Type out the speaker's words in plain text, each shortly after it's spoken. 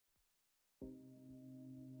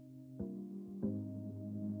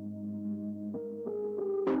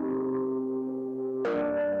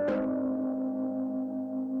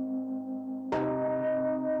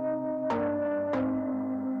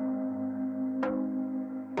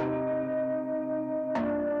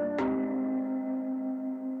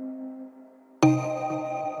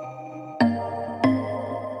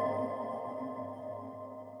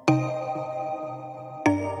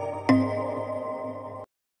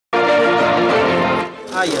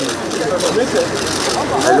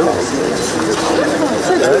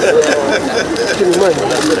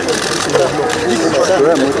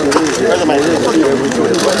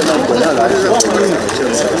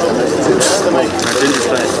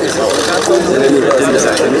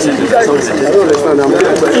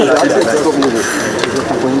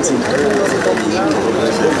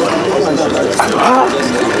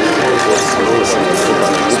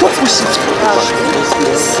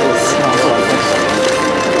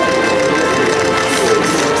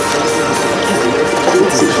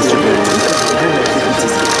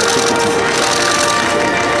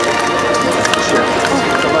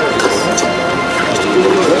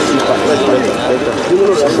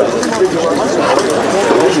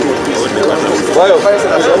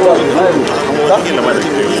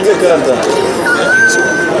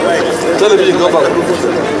Television, go back.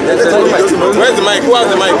 Where's the mic? Who has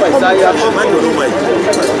the mic?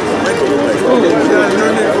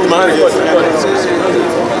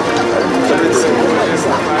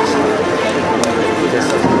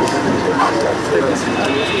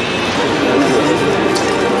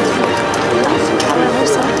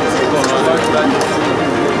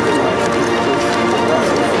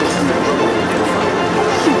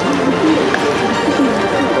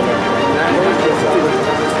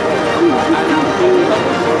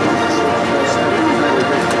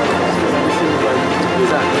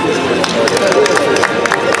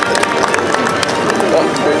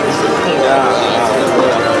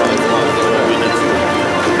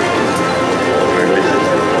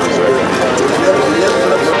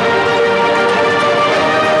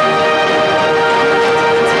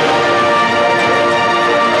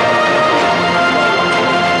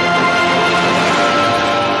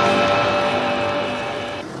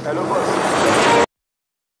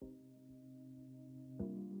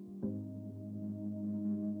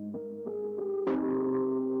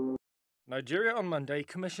 Nigeria on Monday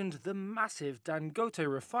commissioned the massive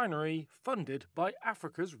Dangote Refinery funded by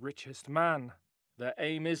Africa's richest man. Their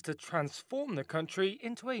aim is to transform the country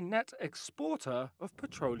into a net exporter of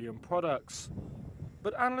petroleum products.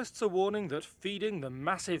 But analysts are warning that feeding the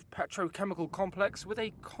massive petrochemical complex with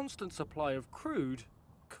a constant supply of crude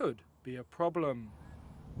could be a problem.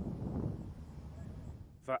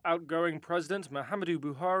 For outgoing President Muhammadu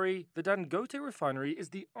Buhari, the Dangote Refinery is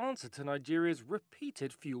the answer to Nigeria's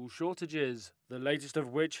repeated fuel shortages, the latest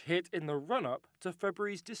of which hit in the run-up to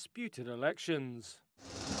February's disputed elections.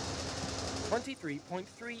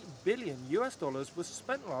 $23.3 billion was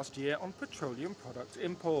spent last year on petroleum product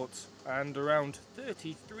imports, and around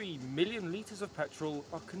 33 million litres of petrol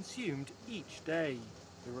are consumed each day.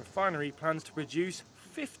 The refinery plans to produce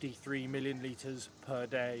 53 million litres per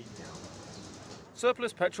day.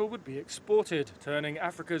 Surplus petrol would be exported, turning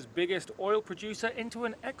Africa's biggest oil producer into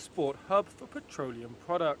an export hub for petroleum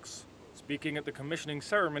products. Speaking at the commissioning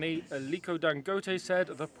ceremony, Aliko Dangote said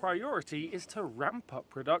the priority is to ramp up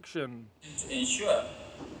production. To ensure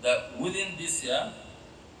that within this year,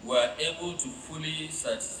 we are able to fully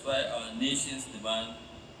satisfy our nation's demand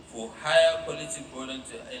for higher quality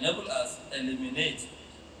products to enable us to eliminate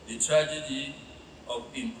the tragedy of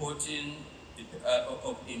importing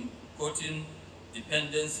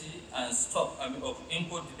dependency and stop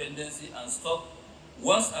import dependency and stop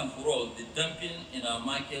once and for all the dumping in our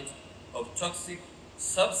market of toxic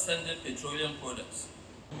substandard petroleum products.